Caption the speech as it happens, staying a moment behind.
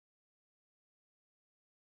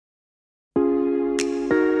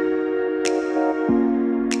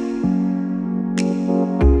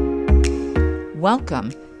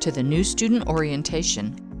Welcome to the new student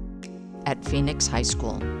orientation at Phoenix High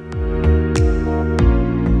School.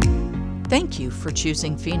 Thank you for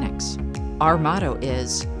choosing Phoenix. Our motto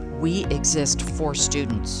is, "We exist for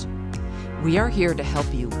students." We are here to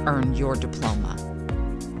help you earn your diploma.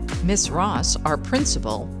 Ms. Ross, our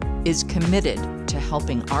principal, is committed to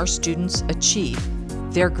helping our students achieve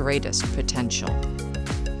their greatest potential.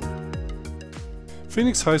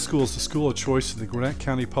 Phoenix High School is the school of choice in the Gwinnett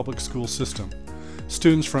County Public School System.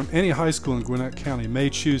 Students from any high school in Gwinnett County may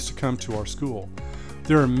choose to come to our school.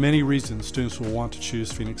 There are many reasons students will want to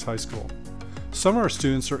choose Phoenix High School. Some of our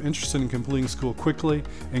students are interested in completing school quickly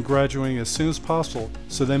and graduating as soon as possible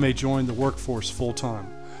so they may join the workforce full-time.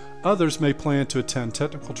 Others may plan to attend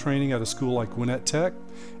technical training at a school like Gwinnett Tech,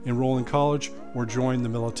 enroll in college, or join the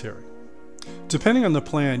military. Depending on the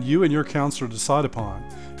plan you and your counselor decide upon,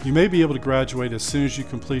 you may be able to graduate as soon as you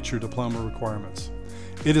complete your diploma requirements.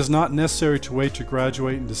 It is not necessary to wait to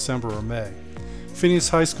graduate in December or May. Phoenix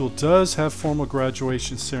High School does have formal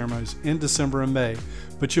graduation ceremonies in December and May,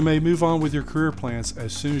 but you may move on with your career plans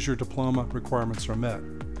as soon as your diploma requirements are met.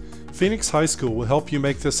 Phoenix High School will help you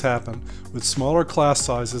make this happen with smaller class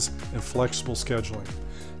sizes and flexible scheduling.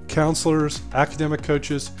 Counselors, academic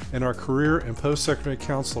coaches, and our career and post-secondary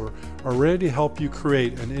counselor are ready to help you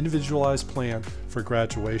create an individualized plan for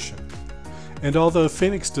graduation. And although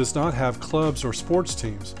Phoenix does not have clubs or sports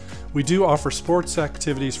teams, we do offer sports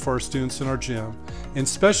activities for our students in our gym and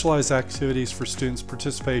specialized activities for students'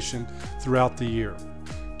 participation throughout the year.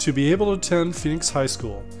 To be able to attend Phoenix High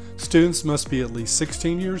School, students must be at least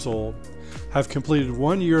 16 years old, have completed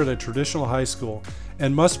 1 year at a traditional high school,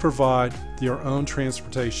 and must provide their own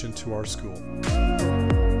transportation to our school.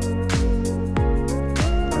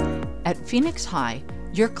 At Phoenix High,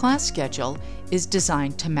 your class schedule is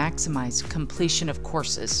designed to maximize completion of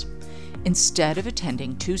courses. Instead of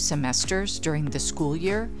attending 2 semesters during the school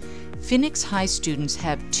year, Phoenix High students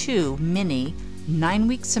have 2 mini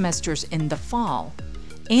 9-week semesters in the fall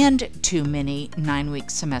and 2 mini 9-week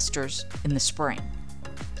semesters in the spring.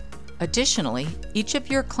 Additionally, each of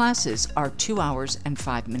your classes are 2 hours and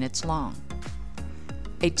 5 minutes long.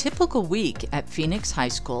 A typical week at Phoenix High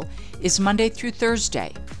School is Monday through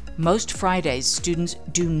Thursday. Most Fridays, students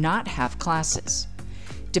do not have classes.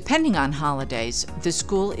 Depending on holidays, the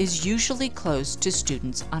school is usually closed to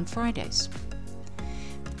students on Fridays.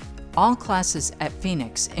 All classes at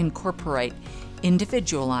Phoenix incorporate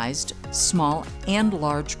individualized, small and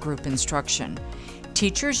large group instruction.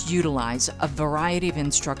 Teachers utilize a variety of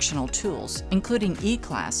instructional tools, including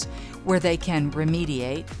eClass, where they can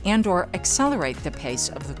remediate and/or accelerate the pace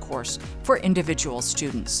of the course for individual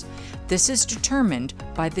students. This is determined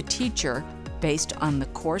by the teacher based on the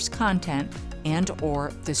course content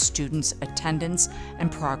and/or the student's attendance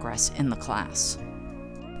and progress in the class.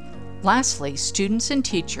 Lastly, students and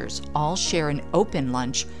teachers all share an open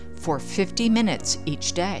lunch for 50 minutes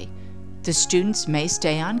each day. The students may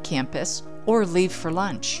stay on campus or leave for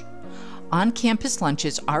lunch. On-campus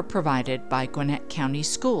lunches are provided by Gwinnett County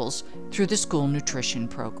Schools through the school nutrition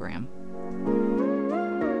program.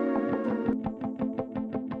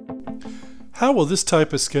 How will this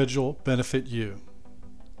type of schedule benefit you?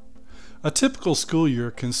 A typical school year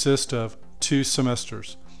consists of 2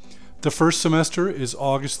 semesters. The first semester is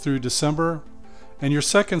August through December, and your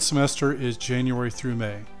second semester is January through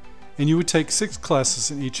May, and you would take 6 classes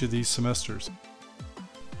in each of these semesters.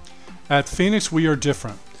 At Phoenix, we are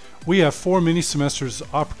different. We have 4 mini semesters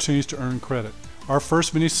opportunities to earn credit. Our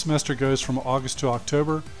first mini semester goes from August to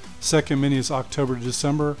October, second mini is October to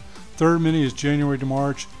December, third mini is January to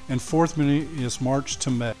March, and fourth mini is March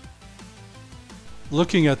to May.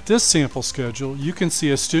 Looking at this sample schedule, you can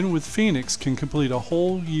see a student with Phoenix can complete a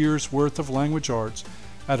whole year's worth of language arts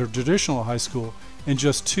at a traditional high school in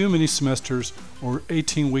just 2 mini semesters or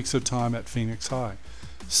 18 weeks of time at Phoenix High.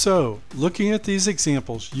 So, looking at these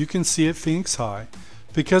examples, you can see at Phoenix High,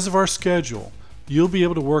 because of our schedule, you'll be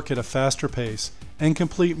able to work at a faster pace and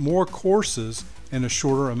complete more courses in a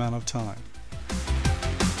shorter amount of time.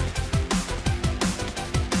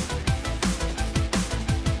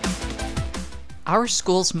 Our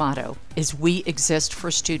school's motto is "We exist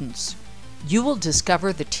for students." You will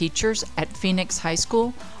discover the teachers at Phoenix High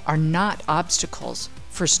School are not obstacles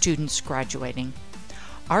for students graduating.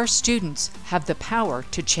 Our students have the power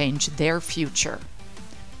to change their future.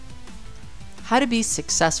 How to be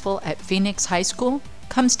successful at Phoenix High School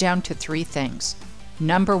comes down to 3 things.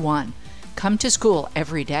 Number 1, come to school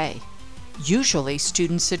every day. Usually,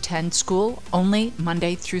 students attend school only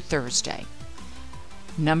Monday through Thursday.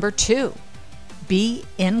 Number 2, be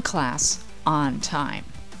in class on time.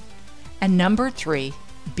 And number 3,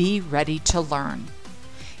 be ready to learn.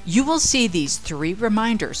 You will see these 3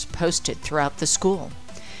 reminders posted throughout the school.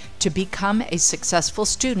 To become a successful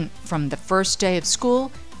student from the first day of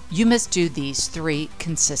school, you must do these 3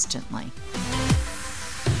 consistently.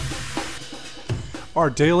 Our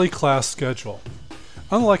daily class schedule.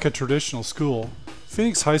 Unlike a traditional school,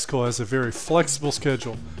 Phoenix High School has a very flexible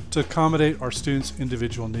schedule to accommodate our students'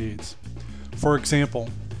 individual needs. For example,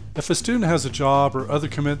 if a student has a job or other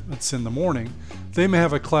commitments in the morning, they may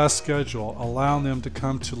have a class schedule allowing them to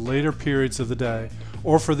come to later periods of the day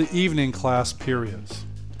or for the evening class periods.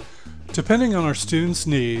 Depending on our students'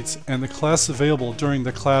 needs and the class available during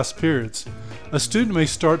the class periods, a student may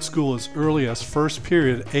start school as early as first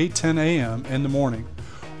period at 8:10 a.m. in the morning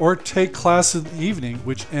or take classes in the evening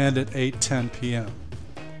which end at 8:10 p.m.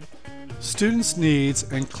 Students' needs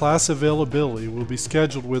and class availability will be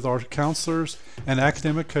scheduled with our counselors and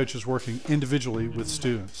academic coaches working individually with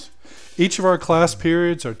students. Each of our class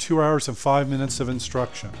periods are 2 hours and 5 minutes of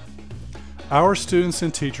instruction. Our students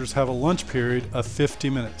and teachers have a lunch period of 50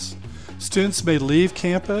 minutes. Students may leave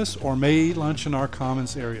campus or may eat lunch in our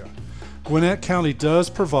Commons area. Gwinnett County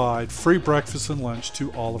does provide free breakfast and lunch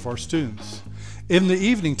to all of our students. In the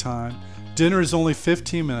evening time, dinner is only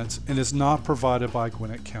 15 minutes and is not provided by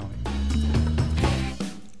Gwinnett County.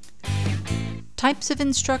 Types of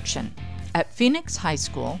instruction. At Phoenix High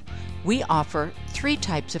School, we offer 3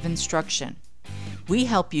 types of instruction. We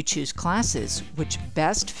help you choose classes which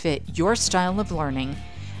best fit your style of learning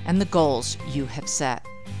and the goals you have set.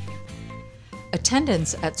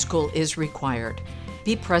 Attendance at school is required.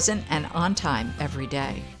 Be present and on time every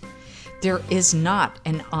day. There is not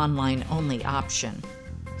an online-only option.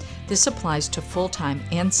 This applies to full-time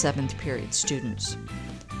and 7th period students.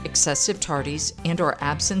 Excessive tardies and/or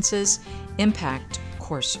absences impact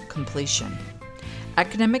course completion.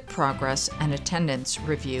 Academic progress and attendance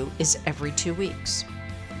review is every 2 weeks.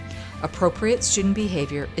 Appropriate student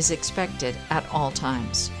behavior is expected at all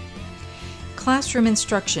times. Classroom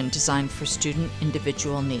instruction designed for student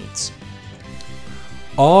individual needs.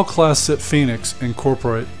 All classes at Phoenix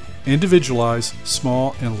incorporate individualized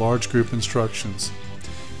small and large group instructions.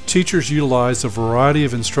 Teachers utilize a variety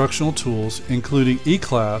of instructional tools, including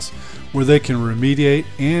eClass, where they can remediate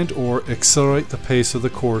and/or accelerate the pace of the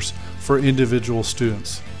course for individual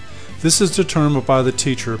students. This is determined by the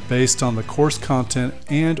teacher based on the course content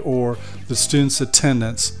and/or the student's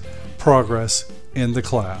attendance progress in the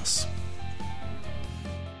class.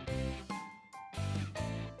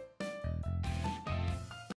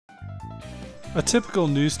 A typical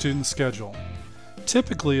new student schedule.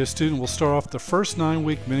 Typically, a student will start off the first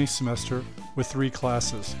 9-week mini-semester with 3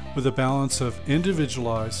 classes, with a balance of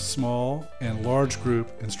individualized small and large group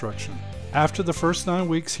instruction. After the first 9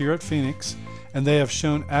 weeks here at Phoenix, and they have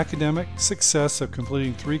shown academic success of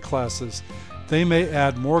completing 3 classes, they may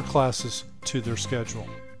add more classes to their schedule.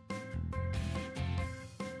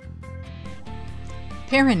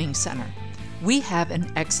 Parenting Center. We have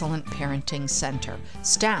an excellent parenting center,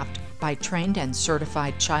 staffed by trained and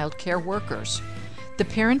certified child care workers. The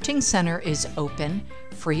Parenting Center is open,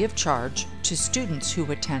 free of charge, to students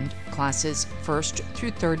who attend classes 1st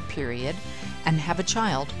through 3rd period and have a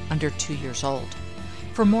child under 2 years old.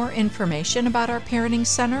 For more information about our Parenting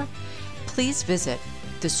Center, please visit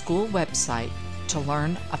the school website to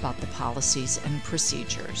learn about the policies and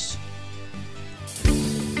procedures.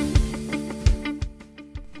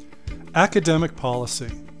 Academic policy.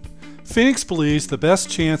 Phoenix believes the best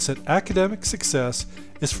chance at academic success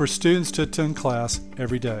is for students to attend class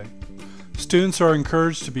every day. Students are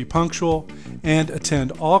encouraged to be punctual and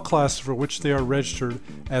attend all classes for which they are registered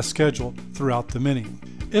as scheduled throughout the mini.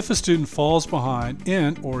 If a student falls behind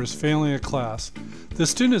in or is failing a class, the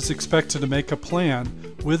student is expected to make a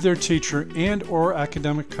plan with their teacher and/or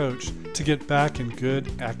academic coach to get back in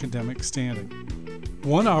good academic standing.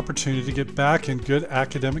 One opportunity to get back in good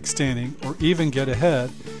academic standing or even get ahead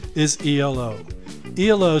is ELO.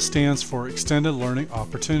 ELO stands for Extended Learning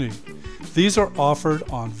Opportunity. These are offered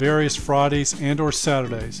on various Fridays and/or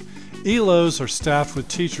Saturdays. ELOs are staffed with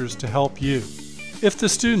teachers to help you. If the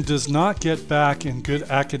student does not get back in good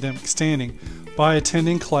academic standing by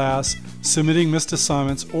attending class, submitting missed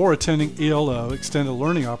assignments, or attending ELO, Extended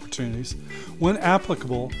Learning Opportunities, when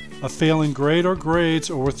applicable, a failing grade or grades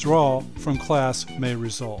or withdrawal from class may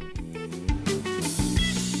result.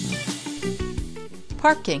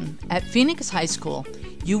 Parking. At Phoenix High School,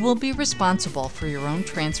 you will be responsible for your own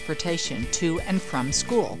transportation to and from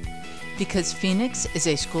school. Because Phoenix is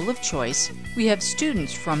a school of choice, we have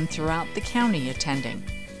students from throughout the county attending.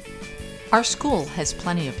 Our school has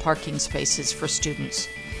plenty of parking spaces for students.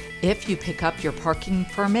 If you pick up your parking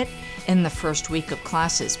permit in the first week of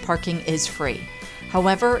classes, parking is free.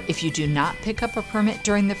 However, if you do not pick up a permit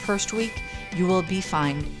during the first week, you will be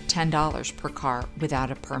fined $10 per car without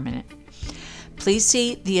a permit. Please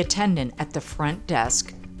see the attendant at the front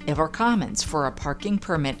desk or Commons for a parking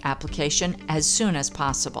permit application as soon as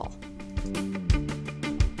possible.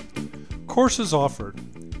 Courses offered.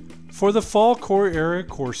 For the fall core area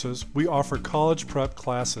courses, we offer college prep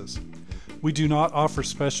classes. We do not offer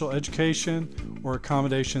special education or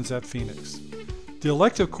accommodations at Phoenix. The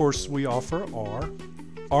elective courses we offer are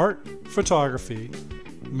art, photography,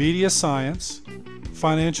 media science,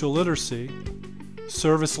 financial literacy,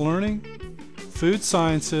 service learning, food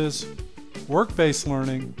sciences, work-based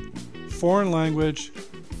learning, foreign language,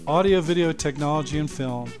 audio-video technology and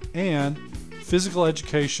film, and physical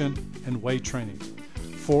education and weight training.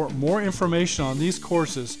 For more information on these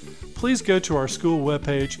courses, please go to our school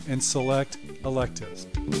webpage and select electives.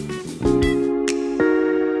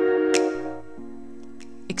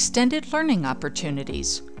 Extended learning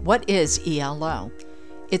opportunities. What is ELO?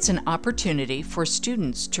 It's an opportunity for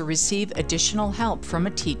students to receive additional help from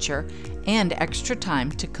a teacher and extra time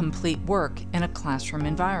to complete work in a classroom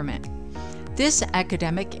environment. This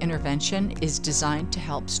academic intervention is designed to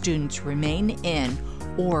help students remain in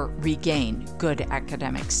or regain good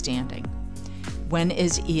academic standing. When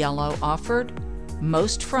is ELO offered?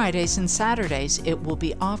 Most Fridays and Saturdays it will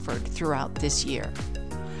be offered throughout this year.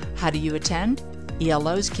 How do you attend?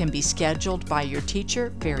 ELOs can be scheduled by your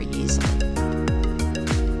teacher very easily.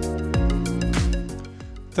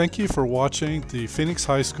 Thank you for watching the Phoenix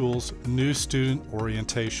High School's new student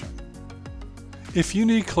orientation. If you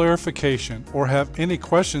need clarification or have any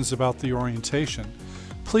questions about the orientation,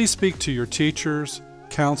 please speak to your teachers,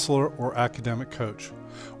 counselor, or academic coach.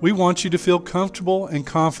 We want you to feel comfortable and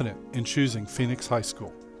confident in choosing Phoenix High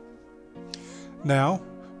School. Now,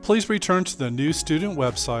 please return to the new student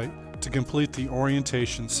website to complete the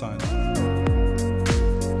orientation sign-up.